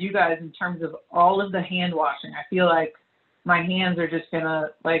working for you guys in terms of all of the hand washing? I feel like my hands are just gonna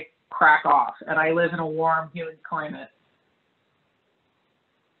like crack off, and I live in a warm, humid climate.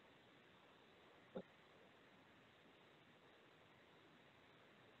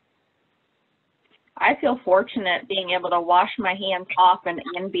 I feel fortunate being able to wash my hands often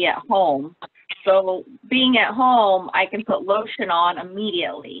and be at home. So being at home, I can put lotion on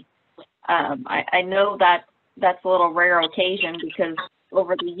immediately. I know that that's a little rare occasion because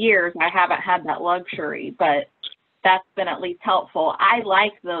over the years I haven't had that luxury, but that's been at least helpful. I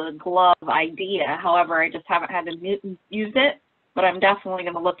like the glove idea. However, I just haven't had to use it, but I'm definitely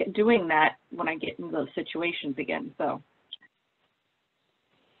going to look at doing that when I get into those situations again. So.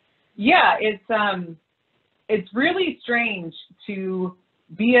 Yeah, it's really strange to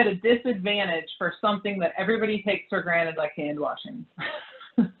be at a disadvantage for something that everybody takes for granted, like hand washing.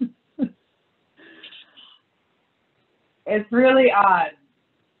 It's really odd.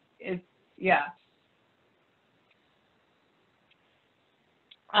 Yeah.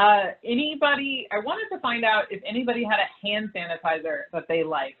 Anybody, I wanted to find out if anybody had a hand sanitizer that they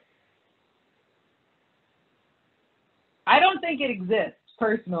like. I don't think it exists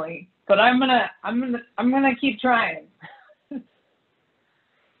personally, but I'm gonna keep trying.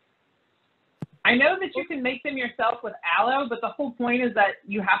 I know that you can make them yourself with aloe, but the whole point is that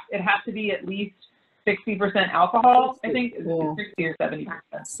it has to be at least 60% alcohol. 60, I think it's 60 or 70%.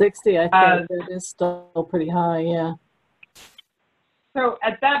 60, I think that is still pretty high, yeah. So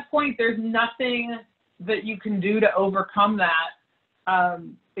at that point, there's nothing that you can do to overcome that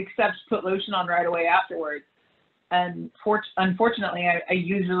except put lotion on right away afterwards. And unfortunately, I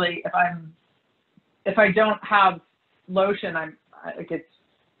usually, if I'm if I don't have lotion, like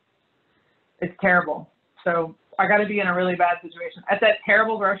it's terrible. So I got to be in a really bad situation. At that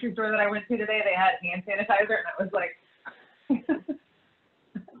terrible grocery store that I went to today, they had hand sanitizer, and I was like,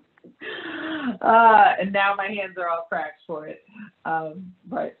 and now my hands are all cracked for it.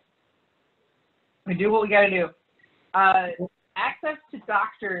 But we do what we got to do. Access to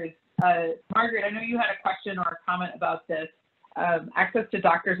doctors. Margaret, I know you had a question or a comment about this. Access to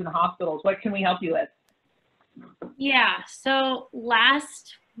doctors and hospitals. What can we help you with? Yeah, so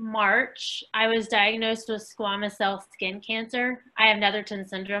last March, I was diagnosed with squamous cell skin cancer. I have Netherton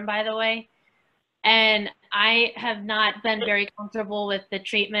syndrome, by the way. And I have not been very comfortable with the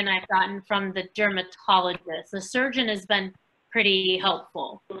treatment I've gotten from the dermatologist. The surgeon has been pretty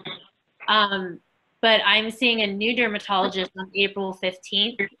helpful. But I'm seeing a new dermatologist on April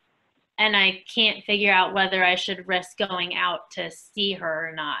 15th, and I can't figure out whether I should risk going out to see her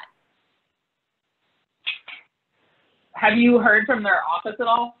or not. Have you heard from their office at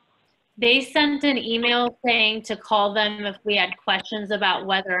all? They sent an email saying to call them if we had questions about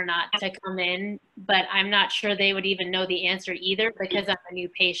whether or not to come in, but I'm not sure they would even know the answer either because I'm a new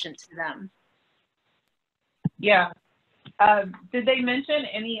patient to them. Yeah. Did they mention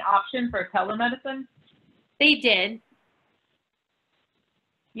any option for telemedicine? They did.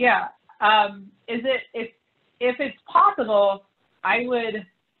 Yeah. If it's possible, I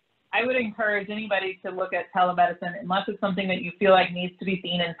would encourage anybody to look at telemedicine unless it's something that you feel like needs to be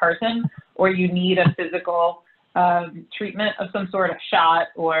seen in person or you need a physical treatment of some sort of shot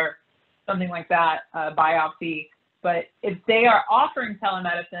or something like that, biopsy. But if they are offering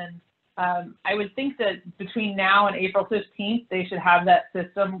telemedicine, I would think that between now and April 15th, they should have that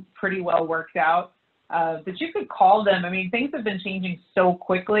system pretty well worked out. But you could call them. I mean, things have been changing so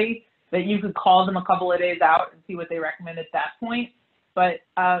quickly that you could call them a couple of days out and see what they recommend at that point. But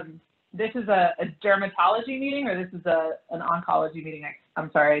this is a dermatology meeting or this is an oncology meeting?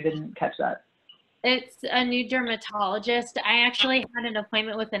 I'm sorry, I didn't catch that. It's a new dermatologist. I actually had an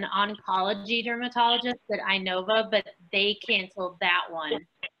appointment with an oncology dermatologist at Inova, but they canceled that one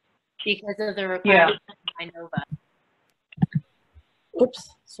because of the requirements of Inova.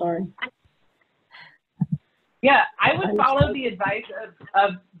 Oops, sorry. Yeah, I would follow the advice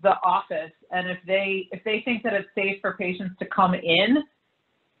of the office, and if they think that it's safe for patients to come in,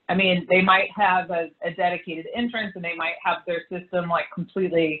 I mean, they might have a dedicated entrance and they might have their system like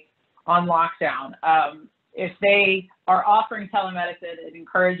completely on lockdown. If they are offering telemedicine and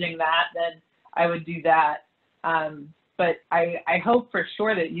encouraging that, then I would do that. But I hope for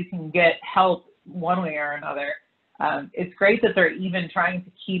sure that you can get help one way or another. It's great that they're even trying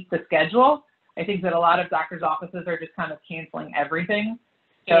to keep the schedule. I think that a lot of doctors' offices are just kind of canceling everything.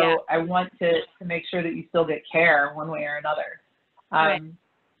 So yeah. I want to make sure that you still get care one way or another. Right.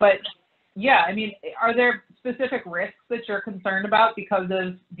 But yeah, I mean, are there specific risks that you're concerned about because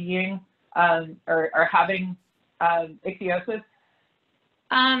of being or having ichthyosis?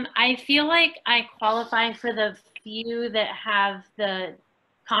 I feel like I qualify for the few that have the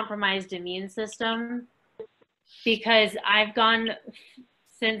compromised immune system because I've gone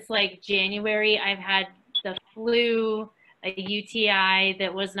since like January. I've had the flu, a UTI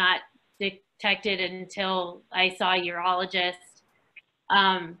that was not detected until I saw a urologist,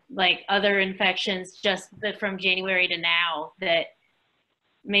 like other infections just from January to now that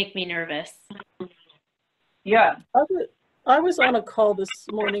make me nervous. Yeah. I was on a call this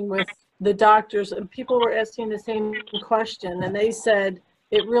morning with the doctors and people were asking the same question and they said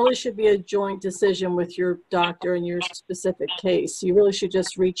it really should be a joint decision with your doctor in your specific case. You really should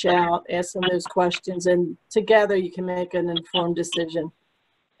just reach out, ask them those questions, and together you can make an informed decision.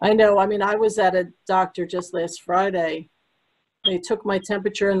 I know, I mean, I was at a doctor just last Friday. They took my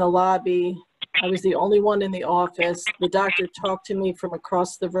temperature in the lobby. I was the only one in the office. The doctor talked to me from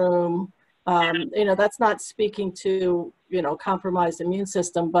across the room. You know, that's not speaking to, you know, compromised immune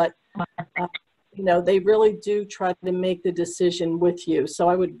system, but, you know, they really do try to make the decision with you. So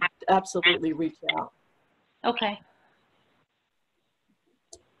I would absolutely reach out. Okay.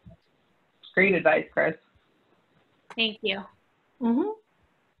 Great advice, Chris. Thank you. Mm-hmm.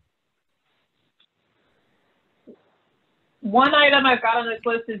 One item I've got on this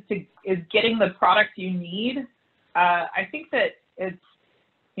list is getting the products you need. I think that it's,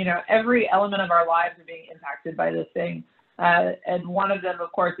 you know, every element of our lives are being impacted by this thing. And one of them,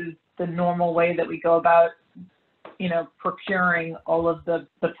 of course, is the normal way that we go about, you know, procuring all of the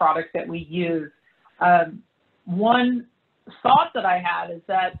products that we use. One thought that I had is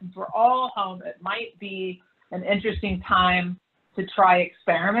that since we're all home, it might be an interesting time to try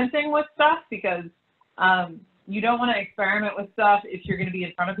experimenting with stuff because, you don't want to experiment with stuff if you're going to be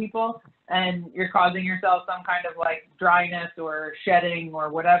in front of people and you're causing yourself some kind of like dryness or shedding or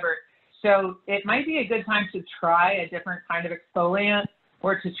whatever. So it might be a good time to try a different kind of exfoliant,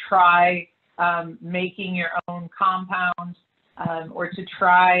 or to try making your own compound, or to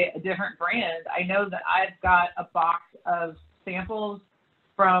try a different brand. I know that I've got a box of samples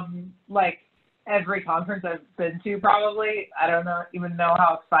from like every conference I've been to probably. I don't even know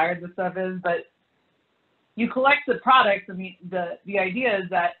how expired the stuff is, but you collect the products, and the idea is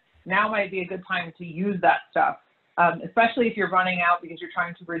that now might be a good time to use that stuff, especially if you're running out because you're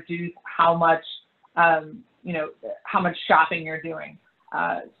trying to reduce how much, how much shopping you're doing.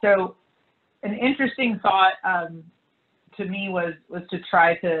 So an interesting thought to me was to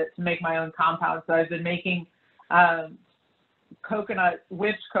try to make my own compound. So I've been making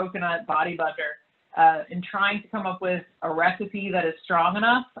whipped coconut body butter, and trying to come up with a recipe that is strong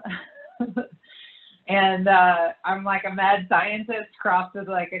enough. And I'm like a mad scientist crossed with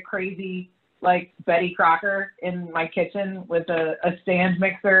like a crazy like Betty Crocker in my kitchen with a stand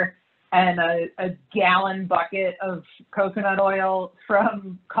mixer and a gallon bucket of coconut oil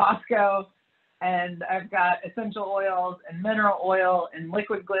from Costco. And I've got essential oils and mineral oil and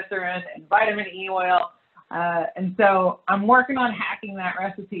liquid glycerin and vitamin E oil. And so I'm working on hacking that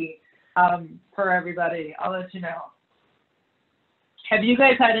recipe for everybody. I'll let you know. Have you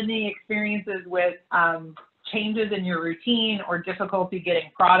guys had any experiences with changes in your routine or difficulty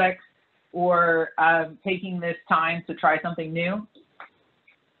getting products, or taking this time to try something new?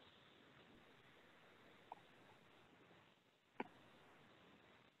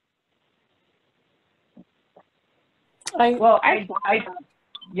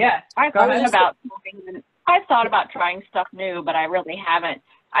 Yes. I've thought about trying stuff new, but I really haven't.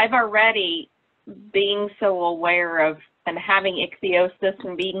 I've already, being so aware of and having ichthyosis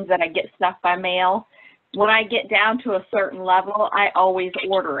and being that I get stuff by mail, when I get down to a certain level, I always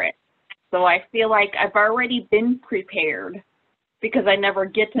order it. So I feel like I've already been prepared because I never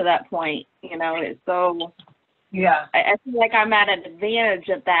get to that point, so yeah, I feel like I'm at an advantage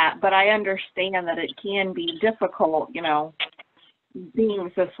of that, but I understand that it can be difficult,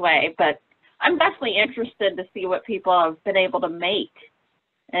 being this way. But I'm definitely interested to see what people have been able to make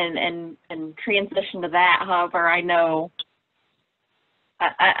and transition to that. However, I know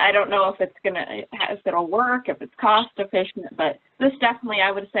I don't know if it'll work, if it's cost efficient, but this definitely,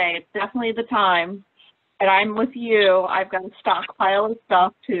 I would say, it's definitely the time. And I'm with you. I've got a stockpile of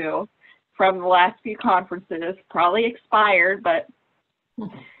stuff too from the last few conferences, probably expired, but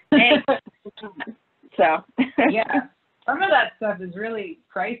hey, so. Yeah, some of that stuff is really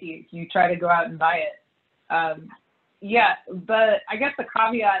pricey if you try to go out and buy it. Yeah, but I guess the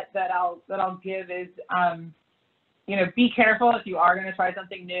caveat that I'll give is, be careful if you are going to try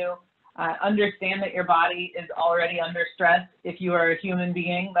something new. Understand that your body is already under stress. If you are a human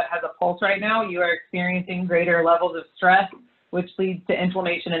being that has a pulse right now, you are experiencing greater levels of stress, which leads to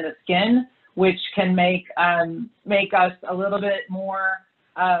inflammation in the skin, which can make us a little bit more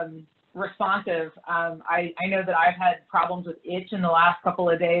responsive. I know that I've had problems with itch in the last couple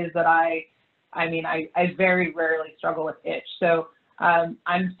of days that I very rarely struggle with itch. So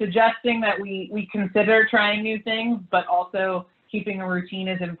I'm suggesting that we consider trying new things, but also keeping a routine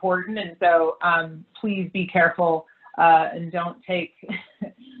is important. And so please be careful and don't take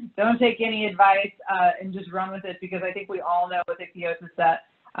any advice and just run with it, because I think we all know with ichthyosis that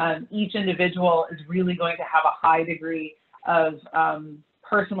each individual is really going to have a high degree of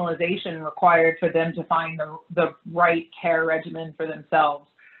personalization required for them to find the right care regimen for themselves.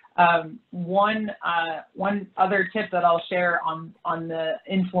 One other tip that I'll share on the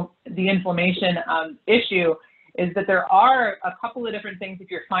inflammation issue is that there are a couple of different things. If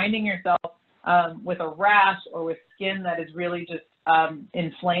you're finding yourself with a rash or with skin that is really just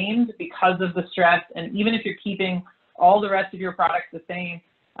inflamed because of the stress, and even if you're keeping all the rest of your products the same,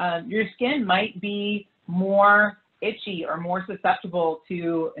 your skin might be more itchy or more susceptible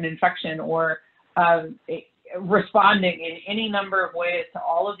to an infection, or responding in any number of ways to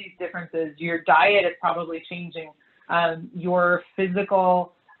all of these differences. Your diet is probably changing. Your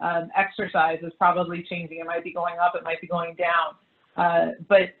physical exercise is probably changing. It might be going up, it might be going down.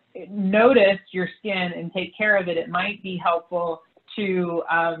 But notice your skin and take care of it. It might be helpful to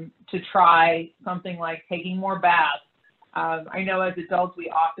try something like taking more baths. I know as adults, we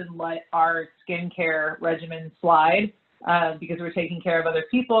often let our skincare regimen slide because we're taking care of other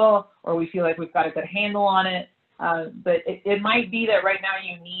people, or we feel like we've got a good handle on it. But it might be that right now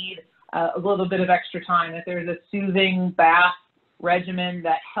you need a little bit of extra time. If there's a soothing bath regimen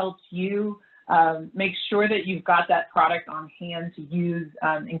that helps you make sure that you've got that product on hand to use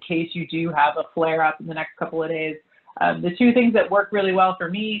in case you do have a flare up in the next couple of days. The two things that work really well for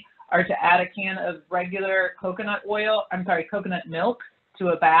me are to add a can of regular coconut milk to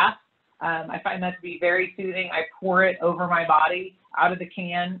a bath. I find that to be very soothing. I pour it over my body, out of the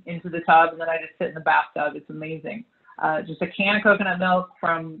can, into the tub, and then I just sit in the bathtub. It's amazing. Just a can of coconut milk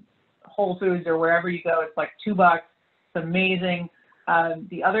from Whole Foods or wherever you go, it's like $2. It's amazing.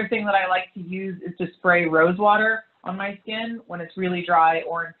 The other thing that I like to use is to spray rose water on my skin when it's really dry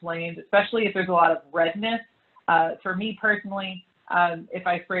or inflamed, especially if there's a lot of redness. For me personally, if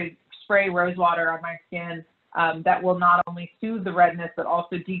I spray rose water on my skin, that will not only soothe the redness, but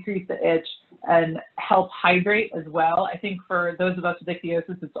also decrease the itch and help hydrate as well. I think for those of us with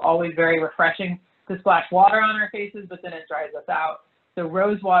ichthyosis, it's always very refreshing to splash water on our faces, but then it dries us out. So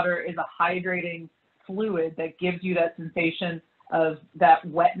rose water is a hydrating fluid that gives you that sensation of that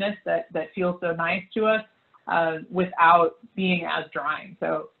wetness that feels so nice to us without being as drying.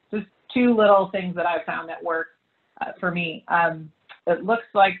 So just two little things that I've found that work for me. It looks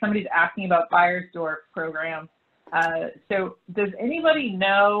like somebody's asking about Beiersdorf program. So does anybody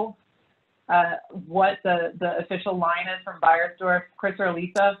know what the official line is from Beiersdorf? Chris or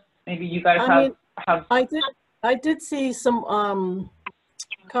Lisa? Maybe you guys have. I did see some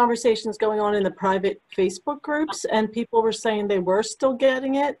conversations going on in the private Facebook groups, and people were saying they were still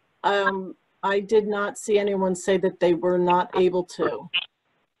getting it. I did not see anyone say that they were not able to.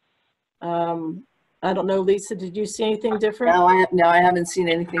 I don't know, Lisa, did you see anything different? No, I haven't seen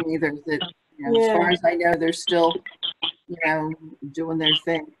anything either. That, As far as I know, they're still, doing their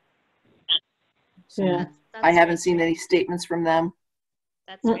thing. So Yeah. I haven't seen any statements from them.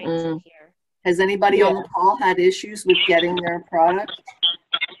 That's great to hear. Has anybody on the call had issues with getting their product?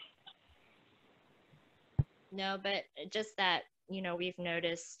 No, but just that, we've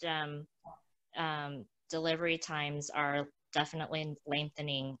noticed delivery times are definitely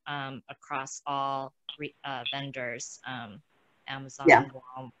lengthening across all vendors, Amazon,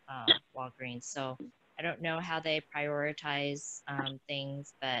 Walgreens. So I don't know how they prioritize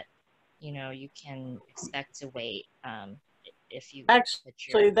things, but you can expect to wait if you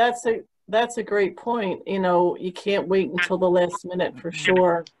actually that's a great point. You can't wait until the last minute for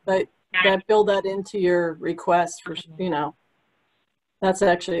sure, but build that into your request for that's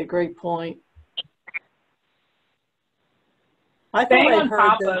actually a great point. I thought I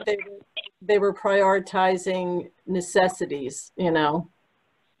heard that they were prioritizing necessities, I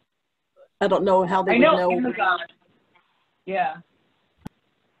don't know how they would know. Amazon. Yeah.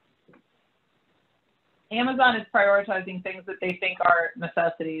 Amazon is prioritizing things that they think are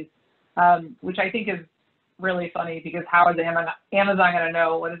necessities, which I think is really funny, because how is Amazon going to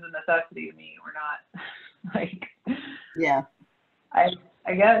know what is a necessity to me or not? Yeah.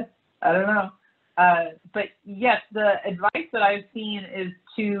 I guess. I don't know. But yes, the advice that I've seen is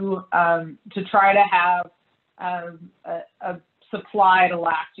to try to have a supply to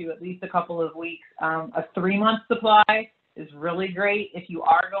last you at least a couple of weeks. A 3-month supply is really great if you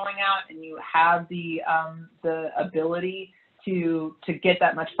are going out and you have the ability to get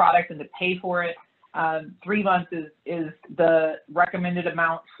that much product and to pay for it. 3 months is the recommended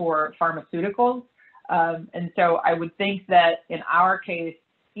amount for pharmaceuticals. And so I would think that in our case,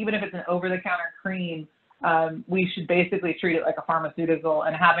 even if it's an over-the-counter cream, we should basically treat it like a pharmaceutical,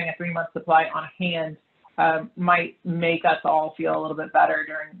 and having a 3-month supply on hand might make us all feel a little bit better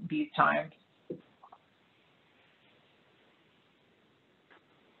during these times.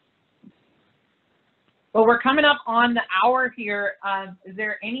 Well, we're coming up on the hour here. Is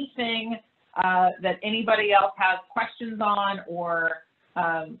there anything that anybody else has questions on, or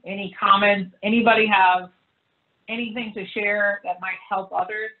any comments? Anybody have anything to share that might help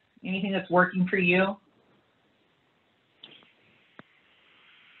others? Anything that's working for you?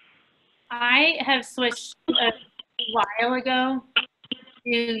 I have switched a while ago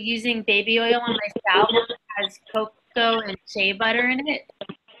to using baby oil on my scalp that has cocoa and shea butter in it.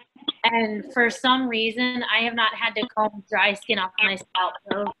 And for some reason, I have not had to comb dry skin off my scalp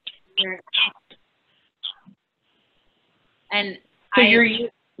for over a year. And so you're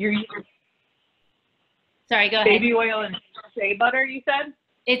using sorry, go ahead. Baby oil and shea butter, you said?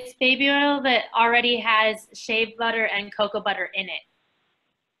 It's baby oil that already has shea butter and cocoa butter in it.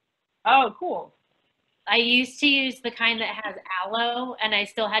 Oh, cool. I used to use the kind that has aloe, and I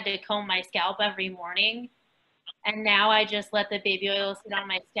still had to comb my scalp every morning. And now I just let the baby oil sit on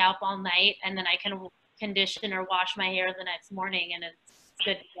my scalp all night, and then I can condition or wash my hair the next morning, and it's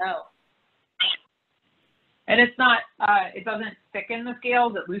good to go. And it's not, it doesn't thicken the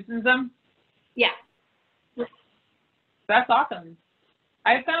scales, it loosens them? Yeah. That's awesome.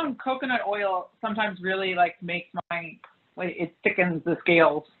 I found coconut oil sometimes really like makes it thickens the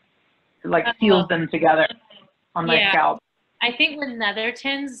scales, like seals them together on my scalp. I think with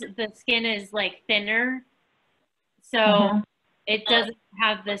Nethertons, the skin is like thinner, so it doesn't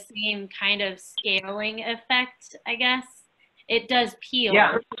have the same kind of scaling effect, I guess. It does peel,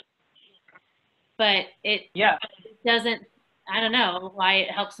 but it doesn't, I don't know why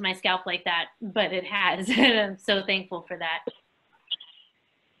it helps my scalp like that, but it has, and I'm so thankful for that.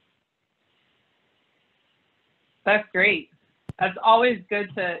 That's great. That's always good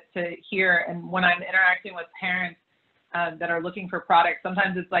to hear. And when I'm interacting with parents that are looking for products,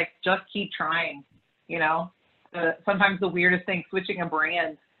 sometimes it's like, just keep trying, you know? Sometimes the weirdest thing, switching a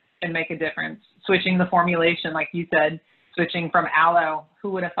brand can make a difference. Switching the formulation, like you said, switching from aloe,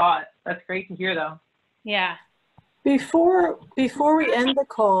 who would have thought? That's great to hear though. Yeah. Before we end the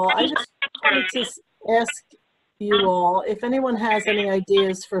call, I just wanted to ask you all if anyone has any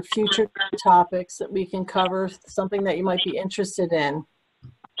ideas for future topics that we can cover, something that you might be interested in.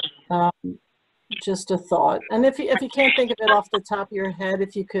 Just a thought. And if you can't think of it off the top of your head,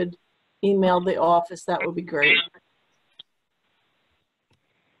 if you could email the office, that would be great.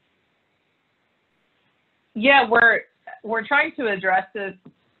 Yeah, we're trying to address this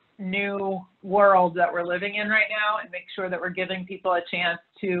new world that we're living in right now and make sure that we're giving people a chance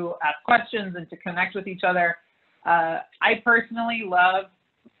to ask questions and to connect with each other. I personally love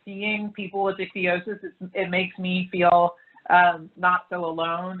seeing people with ichthyosis. It makes me feel not so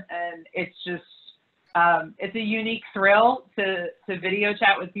alone, and it's just it's a unique thrill to video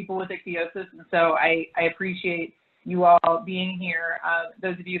chat with people with ichthyosis, and so I appreciate you all being here.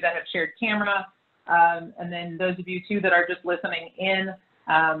 Those of you that have shared camera, and then those of you too that are just listening in.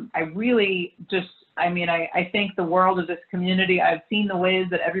 I really just, I think the world of this community. I've seen the ways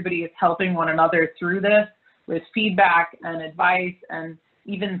that everybody is helping one another through this with feedback and advice and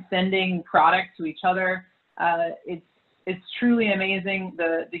even sending products to each other. It's truly amazing,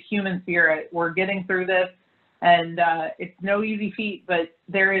 the human spirit. We're getting through this, and it's no easy feat, but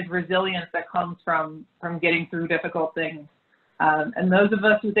there is resilience that comes from getting through difficult things. And those of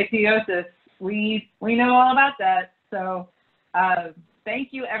us with ichthyosis, we know all about that. So thank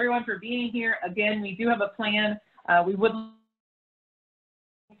you everyone for being here. Again, we do have a plan. We would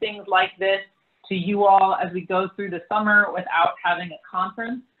things like this to you all as we go through the summer without having a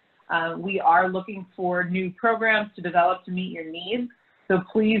conference. We are looking for new programs to develop to meet your needs. So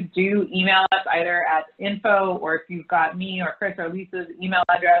please do email us either at info, or if you've got me or Chris or Lisa's email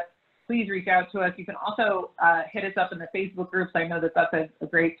address, please reach out to us. You can also hit us up in the Facebook groups. I know that that's a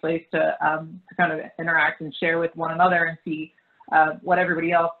great place to kind of interact and share with one another and see what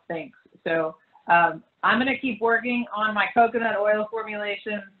everybody else thinks. So I'm going to keep working on my coconut oil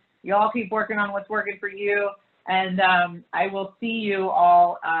formulation. You all keep working on what's working for you. And I will see you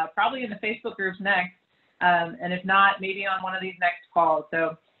all probably in the Facebook groups next. And if not, maybe on one of these next calls.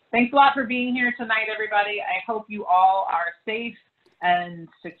 So thanks a lot for being here tonight, everybody. I hope you all are safe and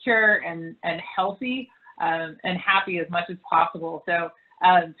secure and healthy and happy as much as possible. So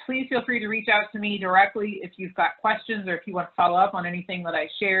please feel free to reach out to me directly if you've got questions or if you want to follow up on anything that I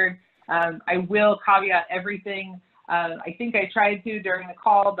shared. I will caveat everything. I think I tried to during the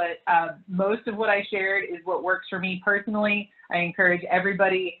call, but most of what I shared is what works for me personally. I encourage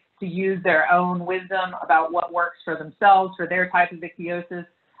everybody to use their own wisdom about what works for themselves, for their type of ichthyosis.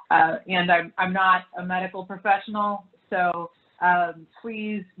 And I'm not a medical professional, so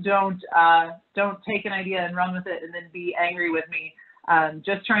please don't take an idea and run with it and then be angry with me.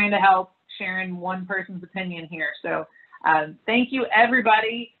 Just trying to help, sharing one person's opinion here. So thank you,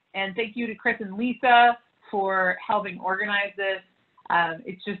 everybody, and thank you to Chris and Lisa for helping organize this.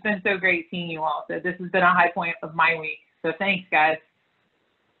 It's just been so great seeing you all. So this has been a high point of my week. So thanks, guys.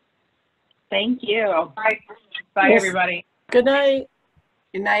 Thank you. Bye. Bye, everybody. Good night.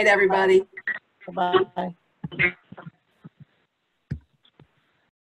 Good night, everybody. Bye.